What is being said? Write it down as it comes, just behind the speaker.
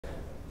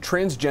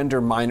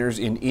Transgender minors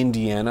in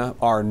Indiana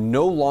are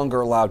no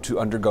longer allowed to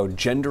undergo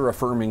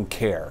gender-affirming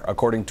care,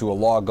 according to a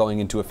law going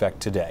into effect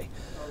today.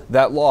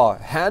 That law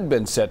had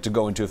been set to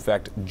go into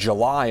effect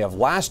July of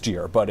last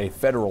year, but a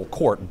federal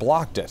court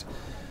blocked it.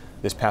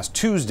 This past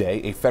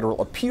Tuesday, a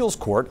federal appeals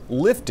court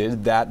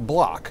lifted that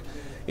block.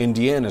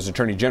 Indiana's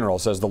Attorney General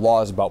says the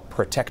law is about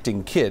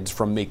protecting kids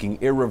from making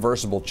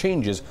irreversible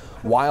changes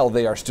while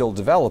they are still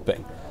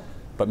developing.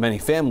 But many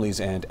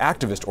families and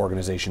activist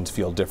organizations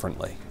feel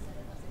differently.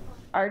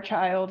 Our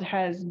child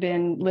has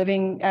been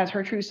living as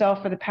her true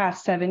self for the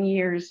past 7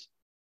 years.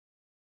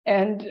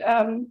 And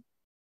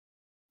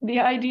the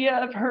idea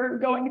of her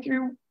going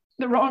through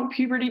the wrong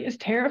puberty is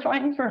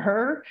terrifying for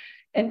her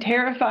and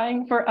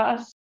terrifying for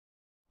us.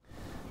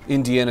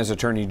 Indiana's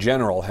Attorney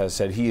General has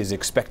said he is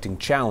expecting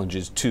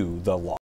challenges to the law.